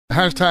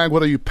Hashtag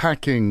what are you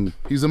packing?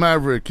 He's a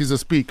maverick, he's a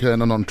speaker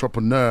and an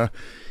entrepreneur.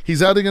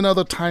 He's adding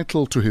another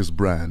title to his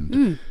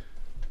brand.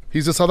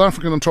 He's a South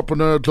African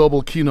entrepreneur,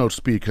 global keynote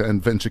speaker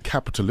and venture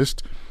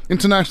capitalist.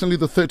 Internationally,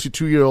 the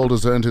 32-year-old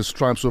has earned his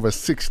stripes over a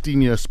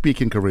 16-year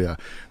speaking career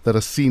that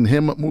has seen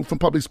him move from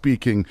public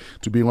speaking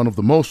to being one of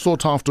the most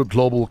sought-after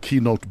global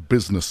keynote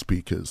business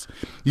speakers.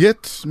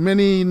 Yet,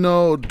 many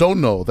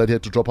don't know that he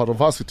had to drop out of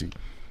varsity,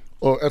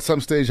 or at some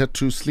stage had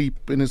to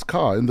sleep in his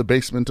car in the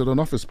basement at an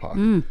office park.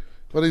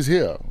 But he's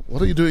here.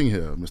 What are you doing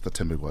here, Mr.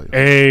 Thembekwayo?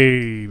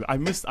 Hey, I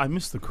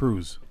missed the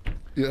cruise.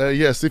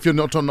 Yes, if you're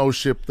not on no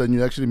ship, then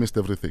you actually missed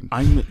everything.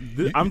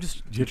 I'm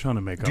just here trying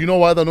to make up. Do you know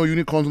why there are no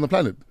unicorns on the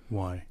planet?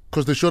 Why?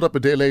 Because they showed up a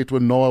day late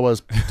when Noah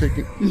was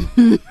taking...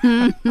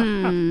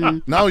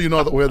 Now you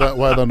know why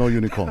there are no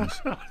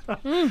unicorns.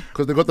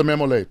 Because they got the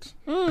memo late.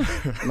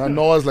 Now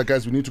Noah's like,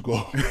 guys, we need to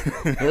go.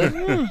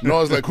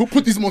 Noah's like, who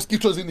put these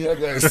mosquitoes in here,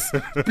 guys?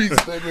 Please,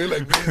 they're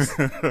like this.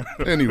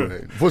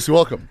 Anyway, Vusi,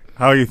 welcome.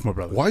 How are you, my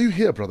brother? Why are you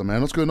here, brother,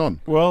 man? What's going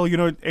on? Well,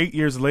 8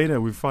 years later,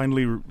 we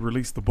finally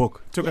released the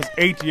book. It took us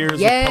 8 years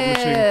of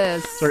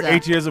publishing. So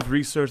 8 years of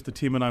research. The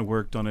team and I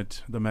worked on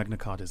it. The Magna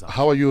Carta is out.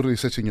 How are you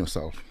researching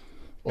yourself?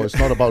 Or it's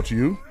not about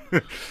you?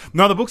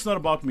 No, the book's not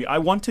about me. I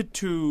wanted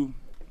to...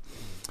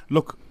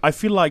 Look, I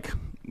feel like...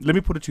 Let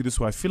me put it to you this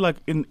way. I feel like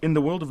in the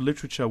world of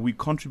literature, we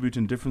contribute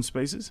in different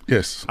spaces.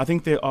 Yes. I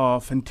think there are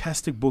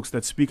fantastic books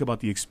that speak about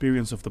the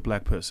experience of the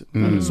black person.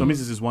 So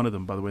Mrs. is one of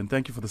them, by the way, and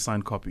thank you for the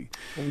signed copy.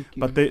 Thank you.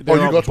 But there you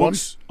are got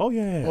books. One? Oh,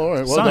 yeah. All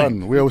right, well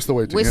Signed. done. We're still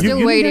waiting. We're yeah.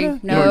 still waiting.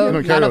 No,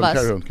 none of us.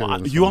 Carry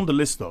on. You on the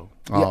list, though.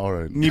 Ah, all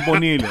right.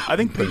 Nibonile. I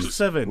think page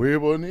 7.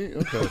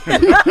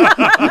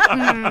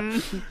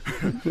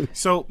 Okay.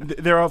 So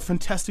there are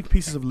fantastic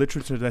pieces of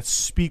literature that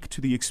speak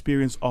to the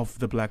experience of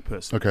the black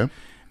person. Okay.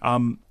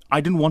 I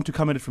didn't want to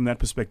come at it from that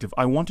perspective.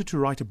 I wanted to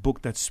write a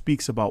book that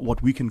speaks about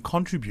what we can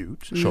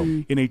contribute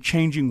in a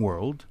changing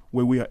world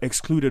where we are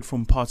excluded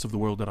from parts of the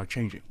world that are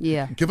changing.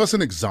 Yeah. Give us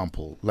an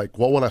example. Like,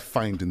 what will I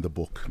find in the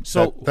book?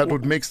 So that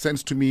would make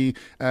sense to me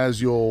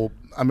as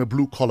I'm a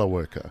blue-collar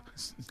worker.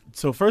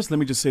 So first, let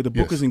me just say the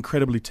book is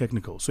incredibly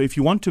technical. So if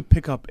you want to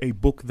pick up a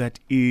book that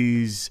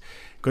is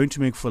going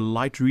to make for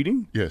light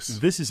reading,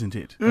 this isn't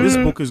it. This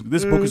book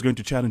is going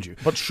to challenge you.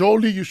 But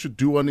surely you should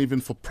do one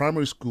even for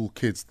primary school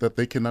kids that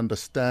they can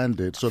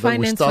understand it, so that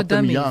we start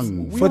them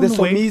young. For the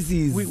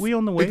Somizis. We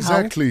on the way.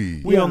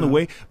 Exactly. We're on the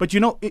way. But you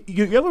know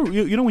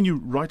when you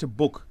write a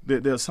book,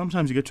 there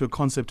sometimes you get to a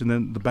concept and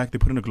then the back they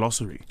put in a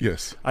glossary.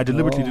 Yes. I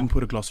deliberately didn't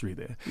put a glossary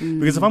there.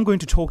 Because if I'm going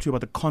to talk to you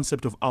about the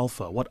concept of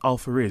alpha, what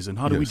alpha is, and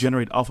how do we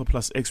generate alpha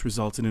plus X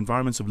results in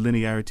environments of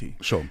linearity,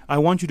 I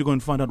want you to go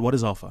and find out what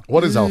is alpha.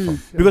 What is alpha?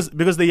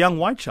 Because the young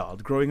white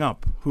child growing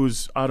up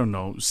who's,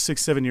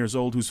 6-7 years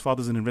old, whose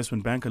father's an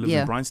investment banker, lives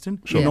in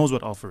Bryanston, she knows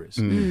what alpha is.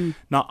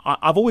 Now,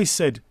 I've always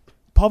said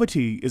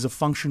poverty is a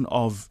function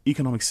of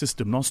economic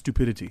system, not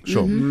stupidity.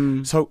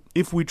 So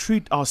if we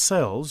treat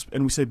ourselves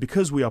and we say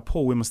because we are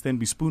poor, we must then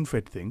be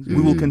spoon-fed things,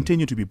 we will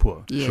continue to be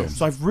poor.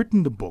 So I've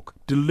written the book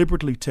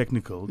deliberately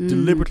technical,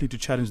 deliberately to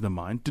challenge the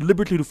mind,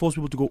 deliberately to force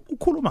people to go,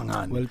 well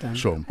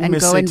done. And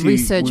go and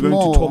research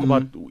more. To talk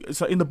about,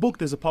 so in the book,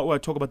 there's a part where I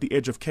talk about the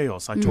edge of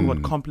chaos. I talk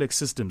about complex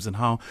systems and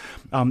how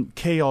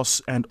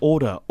chaos and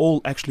order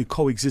all actually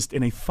coexist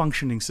in a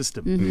functioning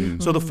system.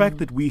 So the fact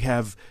that we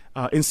have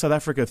in South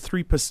Africa,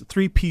 three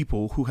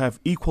people who have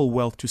equal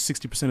wealth to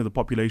 60% of the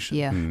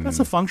population. That's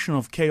a function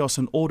of chaos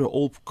and order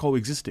all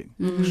coexisting.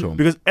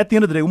 Because at the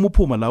end of the day, now,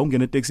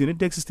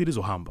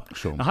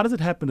 how does it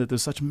happen that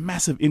there's such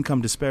massive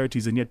income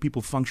disparities and yet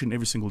people function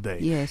every single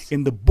day?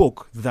 In the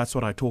book, that's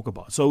what I talk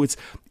about. So it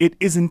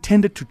is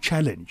intended to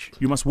challenge.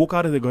 You must walk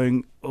out of there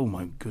going, oh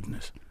my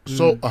goodness.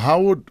 So how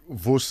would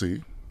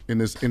Vusi, in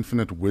his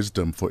infinite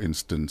wisdom, for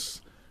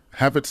instance,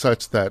 have it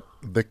such that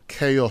the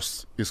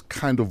chaos is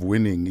kind of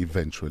winning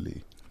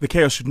eventually? The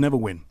chaos should never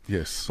win.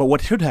 Yes. But what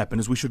should happen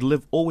is we should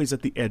live always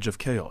at the edge of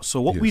chaos. So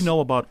what we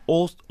know about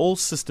all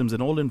systems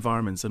and all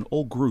environments and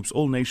all groups,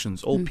 all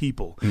nations, all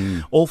people,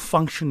 all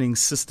functioning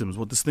systems,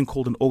 what this thing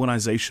called an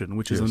organization,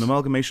 which is an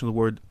amalgamation of the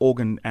word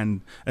organ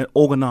and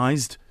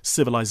organized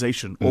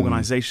civilization,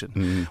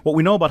 organization. What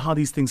we know about how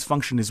these things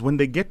function is when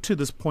they get to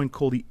this point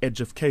called the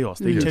edge of chaos,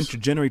 they tend to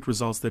generate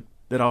results that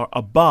are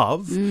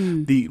above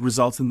the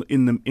results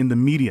in the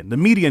median. The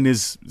median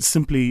is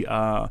simply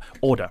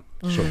order.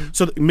 So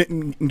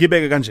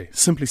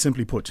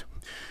simply put,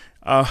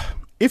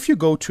 if you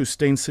go to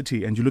Stain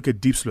City and you look at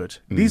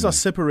Diepsloot, these are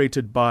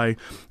separated by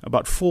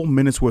about 4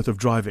 minutes worth of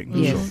driving.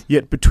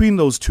 Yet between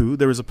those two,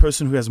 there is a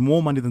person who has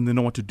more money than they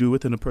know what to do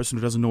with and a person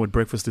who doesn't know what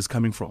breakfast is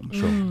coming from.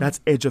 That's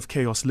edge of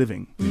chaos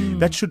living.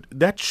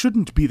 That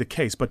shouldn't be the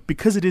case, but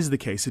because it is the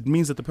case, it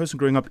means that the person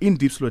growing up in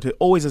Diepsloot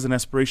always has an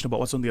aspiration about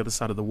what's on the other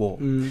side of the wall.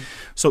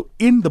 So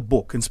in the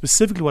book, and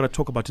specifically what I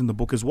talk about in the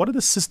book, is what are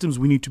the systems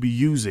we need to be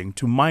using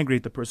to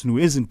migrate the person who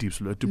is in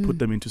Diepsloot to put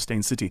them into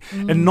Stain City,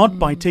 and not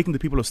by taking the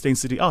people of Stain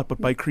City out, but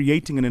by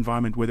creating an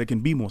environment where there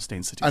can be more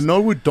Stain Cities. I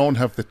know we don't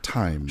have the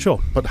time.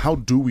 Sure. But how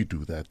do we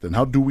do that then?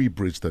 How do we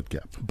bridge that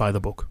gap? Buy the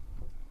book.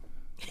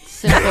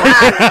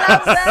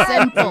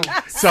 Simple.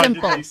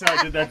 Simple. I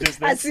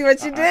see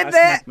what you did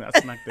there.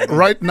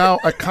 Right now,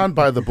 I can't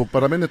buy the book,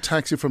 but I'm in a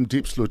taxi from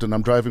Diepsloot and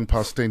I'm driving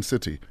past Stain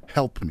City.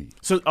 Help me.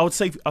 So I'll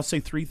say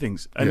three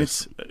things,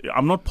 and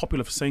I'm not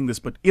popular for saying this,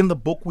 but in the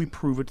book we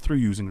prove it through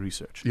using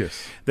research.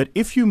 Yes. That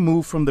if you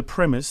move from the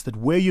premise that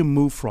where you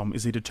move from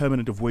is a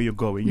determinant of where you're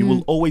going, you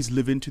will always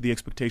live into the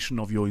expectation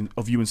of you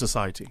in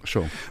society.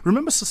 Sure.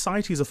 Remember,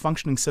 society is a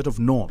functioning set of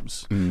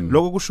norms.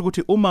 There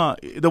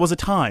was a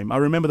time, I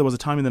remember there was a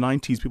time in the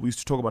 90s, people used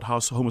to talk about how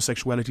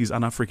homosexuality is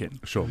un-African.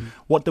 Sure.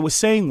 What they were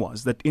saying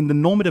was that in the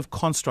normative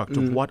construct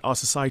of what our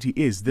society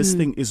is, this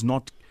thing is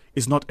not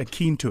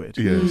akin to it.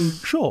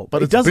 Yes. Sure.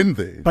 But it's been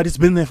there. But it's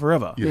been there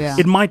forever. Yes. Yeah.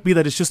 It might be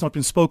that it's just not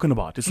been spoken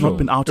about. It's not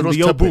been out in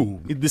the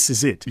open. Taboo. This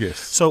is it. Yes.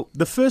 So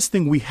the first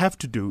thing we have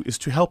to do is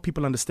to help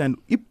people understand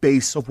the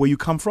base of where you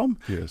come from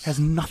has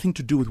nothing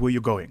to do with where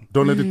you're going.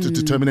 Don't let it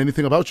determine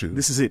anything about you.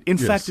 This is it. In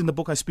fact, in the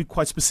book, I speak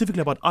quite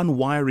specifically about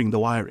unwiring the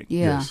wiring.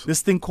 Yeah. Yes.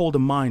 This thing called the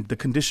mind, the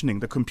conditioning,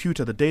 the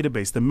computer, the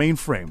database, the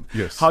mainframe.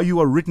 Yes. How you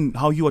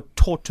are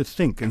taught to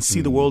think and see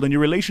the world and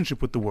your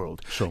relationship with the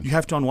world. Sure. You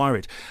have to unwire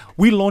it.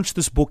 We launched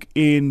this book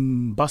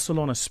in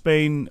Barcelona,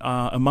 Spain,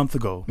 a month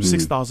ago.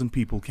 6,000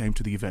 people came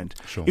to the event.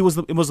 Sure. It was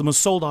the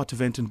most sold out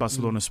event in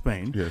Barcelona,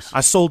 Spain. Yes. I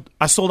sold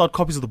out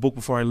copies of the book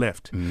before I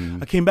left.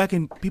 I came back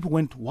and people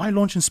went, "Why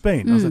launch in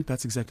Spain?" I was like,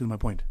 "That's exactly my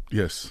point.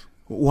 Yes.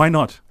 Why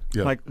not?"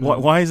 Yeah. Like,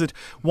 why is it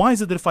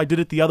that if I did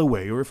it the other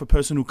way, or if a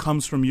person who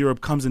comes from Europe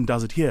comes and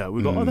does it here,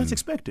 we go, "Oh, that's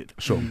expected."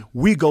 Sure.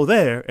 We go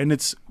there and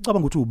it's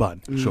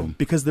Sure.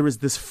 because there is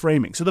this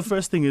framing. So the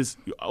first thing is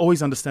you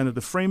always understand that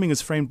the framing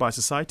is framed by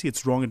society.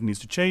 It's wrong. It needs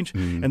to change.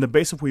 And the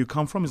base of where you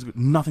come from has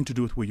nothing to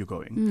do with where you're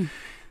going.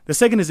 The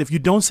second is if you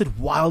don't set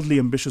wildly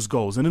ambitious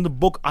goals, and in the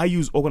book I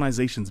use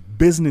organizations,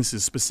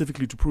 businesses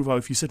specifically to prove how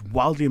if you set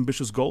wildly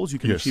ambitious goals, you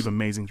can achieve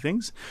amazing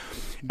things.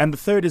 And the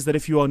third is that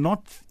if you are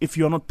not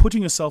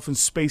putting yourself in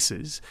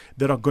spaces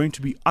that are going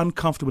to be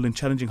uncomfortable and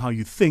challenging how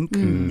you think,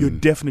 you're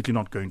definitely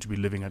not going to be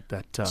living at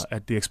that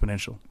at the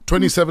exponential.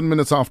 27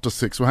 minutes after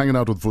 6, we're hanging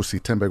out with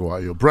Vusi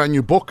Thembekwayo. Brand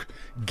new book.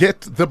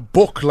 Get the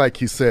book, like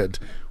he said.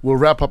 We'll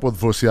wrap up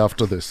with Vusi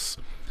after this.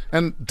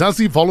 And does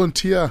he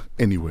volunteer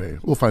anyway?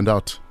 We'll find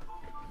out.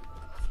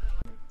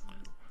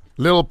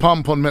 Lil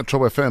Pump on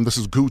Metro FM. This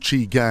is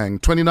Gucci Gang.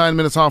 29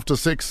 minutes after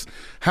 6.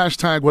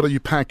 Hashtag what are you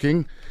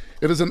packing?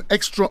 It is an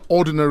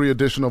extraordinary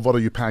edition of What Are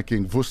You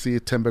Packing? Vusi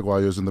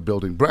Thembekwayo is in the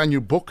building. Brand new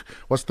book.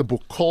 What's the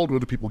book called? Where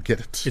do people get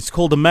it? It's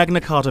called The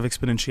Magna Carta of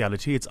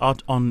Exponentiality. It's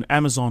out on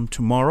Amazon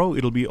tomorrow.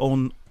 It'll be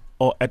on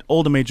at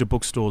all the major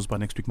bookstores by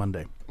next week,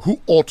 Monday.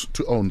 Who ought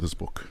to own this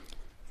book?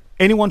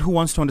 Anyone who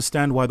wants to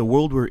understand why the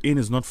world we're in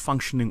is not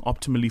functioning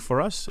optimally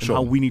for us and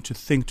how we need to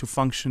think to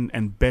function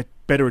and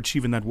better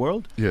achieve in that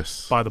world,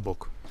 yes, buy the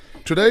book.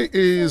 Today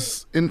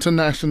is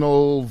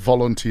International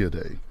Volunteer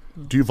Day.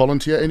 Do you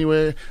volunteer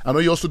anywhere? I know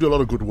you also do a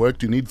lot of good work.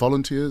 Do you need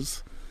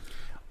volunteers?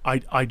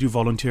 I do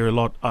volunteer a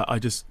lot. I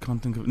just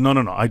can't think of... No.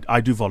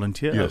 I do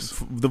volunteer.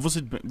 Yes. The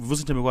Vusi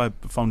Thembekwayo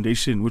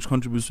Foundation, which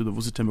contributes to the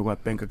Vusi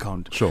Thembekwayo bank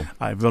account. Sure.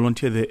 I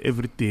volunteer there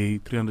every day,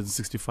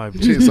 365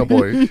 days. Jeez,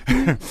 boy.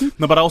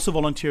 No, but I also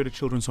volunteer at a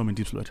children's home in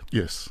Diepsloot.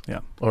 Yes. Yeah.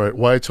 All right.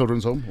 Why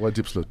children's home? Why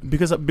Diepsloot?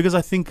 Because I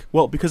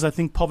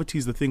think poverty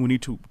is the thing we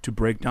need to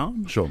break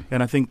down. Sure.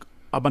 And I think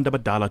abantu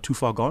abadala too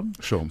far gone.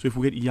 Sure. So if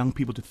we get young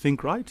people to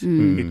think right,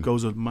 it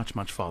goes much,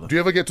 much farther. Do you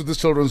ever get to this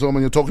children's home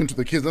and you're talking to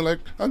the kids? They're like,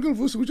 Uncle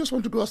Vusi, we just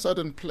want to go outside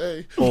and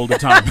play. All the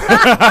time.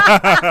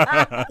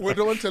 We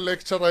don't want to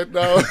lecture right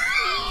now.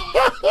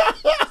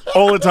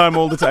 All the time.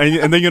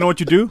 And then you know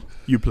what you do?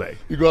 You play.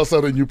 You go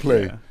outside and you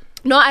play. Yeah.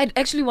 No, I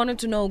actually wanted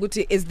to know,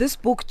 Guti, is this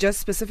book just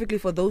specifically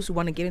for those who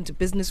want to get into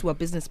business, who are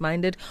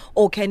business-minded,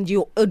 or can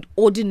your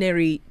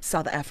ordinary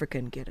South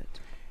African get it?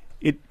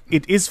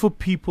 It is for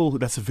people.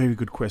 That's a very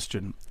good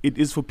question. It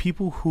is for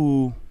people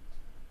who.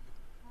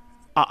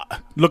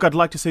 Look, I'd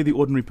like to say the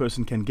ordinary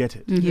person can get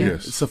it. Mm-hmm.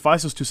 Yes. It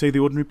suffices to say the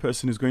ordinary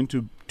person is going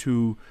to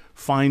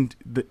find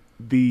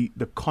the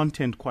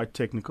content quite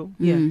technical.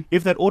 Yeah.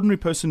 If that ordinary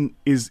person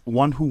is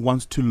one who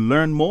wants to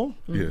learn more,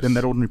 Yes. then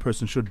that ordinary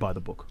person should buy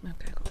the book.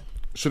 Okay, cool.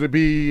 Should it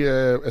be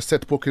a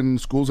set book in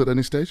schools at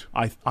any stage?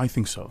 I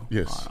think so.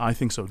 Yes. I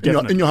think so.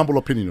 In your humble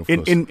opinion, of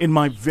course. In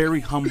my very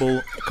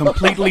humble,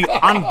 completely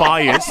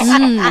unbiased,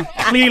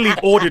 clearly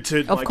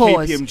audited Of by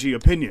course. KPMG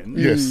opinion,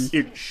 Yes.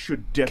 it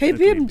should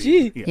definitely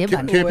KPMG? be. Yeah,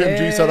 man.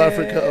 KPMG, South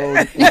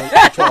Africa.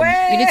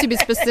 You need to be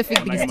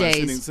specific these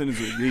days.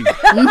 You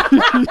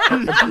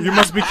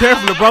must be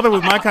careful. A brother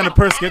with my kind of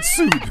purse gets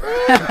sued.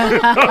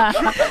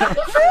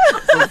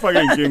 So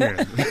fucking king.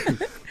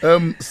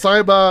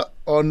 Cyber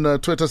on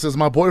Twitter says,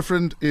 my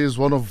boyfriend is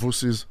one of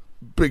Vusi's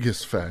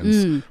biggest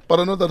fans, but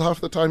I know that half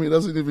the time he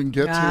doesn't even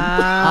get him.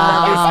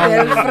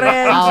 His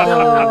girlfriend.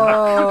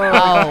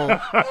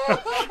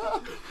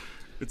 Oh.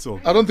 It's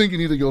all. I don't think you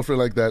need a girlfriend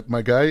like that,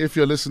 my guy. If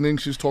you're listening,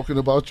 she's talking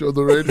about you on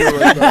the radio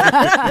right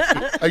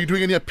now. Are you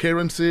doing any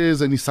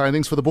appearances, any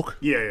signings for the book?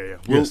 Yeah.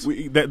 Yes.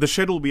 The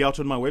schedule will be out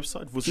on my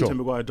website,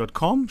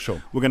 VusiThembekwayo.com.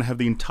 Sure. We're going to have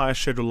the entire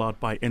schedule out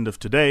by end of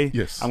today.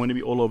 Yes. I'm going to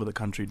be all over the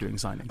country doing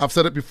signings. I've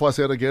said it before, I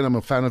say it again. I'm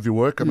a fan of your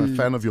work. I'm a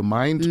fan of your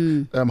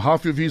mind.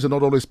 Half your views are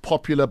not always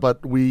popular,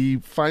 but we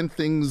find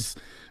things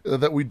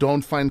that we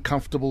don't find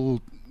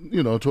comfortable,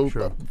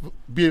 to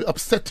be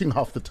upsetting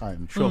half the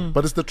time. Sure.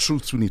 But it's the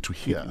truths we need to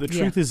hear. The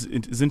truth is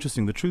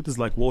interesting. The truth is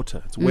like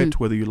water. It's wet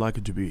whether you like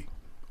it to be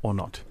or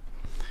not.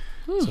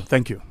 So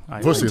thank you.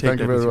 Vusi, thank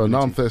you very much.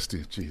 Now I'm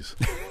thirsty. Jeez.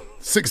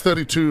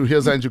 6:32.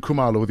 Here's Andrew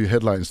Kumalo with your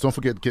headlines. Don't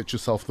forget, get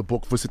yourself the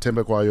book, Vusi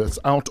Thembekwayo. It's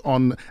out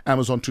on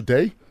Amazon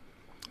today.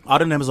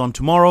 Out on Amazon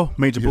tomorrow.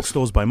 Major Yes.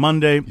 bookstores by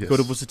Monday. Yes. Go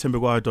to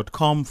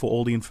VusiThembekwayo.com for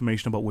all the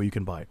information about where you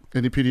can buy it.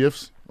 Any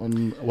PDFs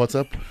on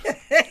WhatsApp?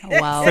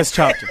 Wow. First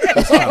chapter.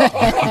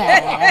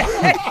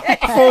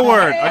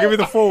 Forward. I'll give you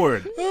the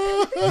forward.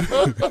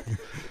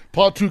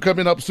 Part 2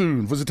 coming up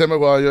soon. Vusi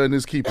Thembekwayo and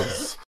his keepers.